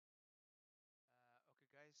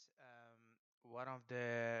one of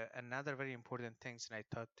the another very important things that I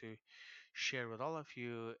thought to share with all of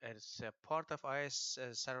you is a part of IIS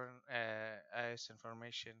server, IIS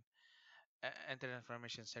information, Internet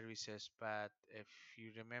Information Services. But if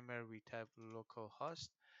you remember, we type localhost,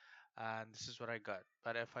 and this is what I got.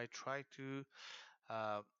 But if I try to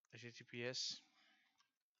HTTPS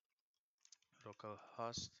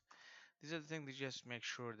localhost, these are the things that just make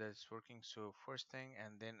sure that it's working. So first thing,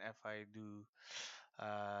 and then if I do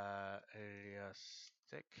elyas.com,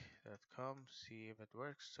 see if it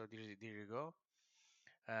works. So there you go.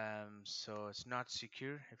 So it's not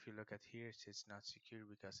secure. If you look at here, it's not secure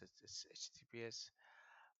because it's HTTPS.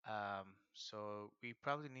 So we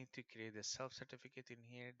probably need to create a self certificate in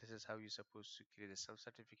here. This is how you're supposed to create a self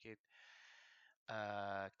certificate.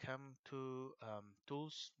 Come to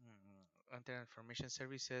tools, internet information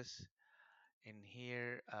services. In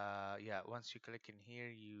here, yeah, once you click in here,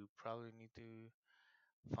 you probably need to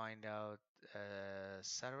find out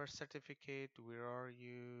server certificate. Where are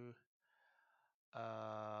you?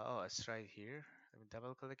 Oh, it's right here. Let me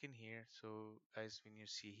double click in here. So guys, when you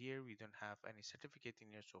see here, we don't have any certificate in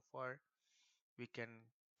here so far. We can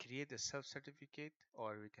create a self certificate,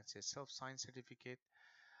 or we can say self-signed certificate.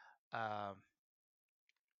 Um,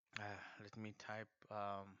 Let me type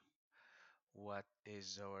what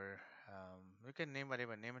is our you can name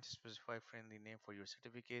whatever name it, specify friendly name for your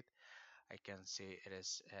certificate. I can say it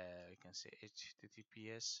is we can say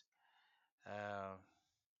HTTPS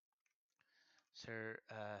sir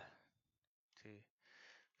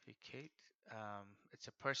certificate. It's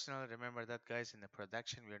a personal. Remember that, guys. In the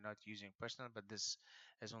production, we are not using personal, but this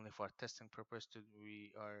is only for testing purpose. To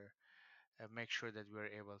we are make sure that we are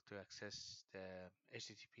able to access the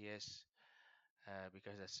HTTPS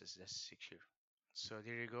because that's secure. So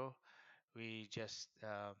there you go. We just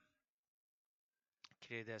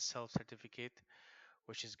create a self certificate,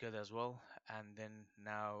 which is good as well. And then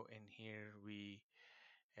now in here we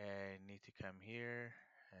need to come here,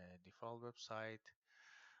 default website,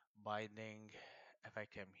 binding. If I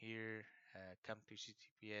come here, come to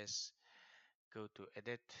HTTPS, go to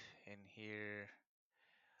edit in here.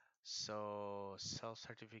 So self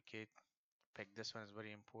certificate, pick this one is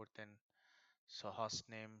very important. So host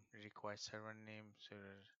name requires server name, so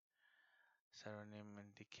server name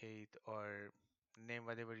indicate or name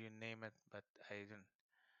whatever you name it, but I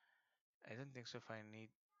don't think so if I need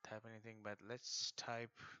type anything, but let's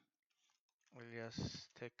type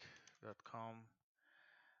elyastech.com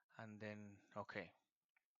and then okay,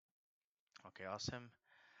 awesome.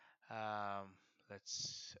 um,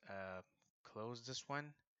 let's close this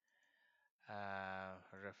one,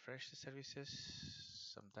 refresh the services.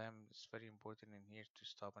 Sometimes it's very important in here to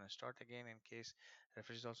stop and start again. In case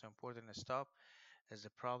refresh is also important to stop is the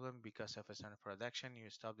problem, because if it's on production you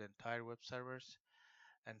stop the entire web servers,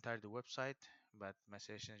 entire the website, but my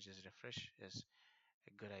session is just refresh is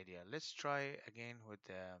a good idea. Let's try again with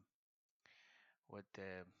I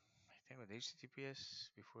think with HTTPS.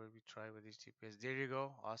 Before we try with HTTPS, there you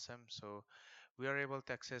go, awesome. So we are able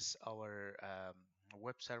to access our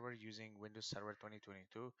web server using Windows Server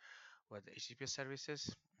 2022 with HTTPS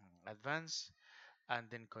services, advanced, and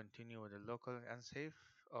then continue with the local and safe.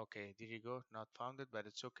 Okay, there you go, not founded, but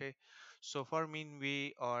it's okay. So for me,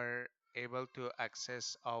 we are able to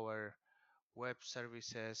access our web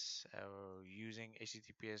services using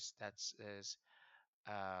HTTPS. That's is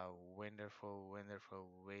wonderful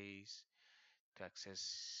ways to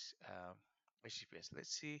access HTTPS. Let's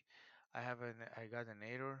see. I got an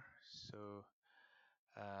error. So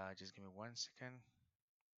just give me 1 second.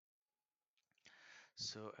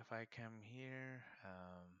 So if I come here,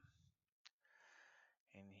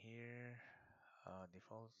 in here,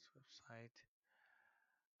 default website,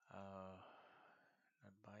 uh,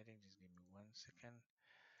 not biting. Just give me 1 second.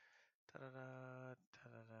 Ta-da-da,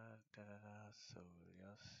 ta-da-da, ta-da-da. So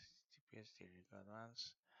yes, TPS, there you go,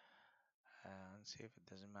 advanced. And see if it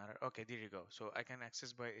doesn't matter. Okay, there you go. So I can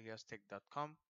access by elyastech.com.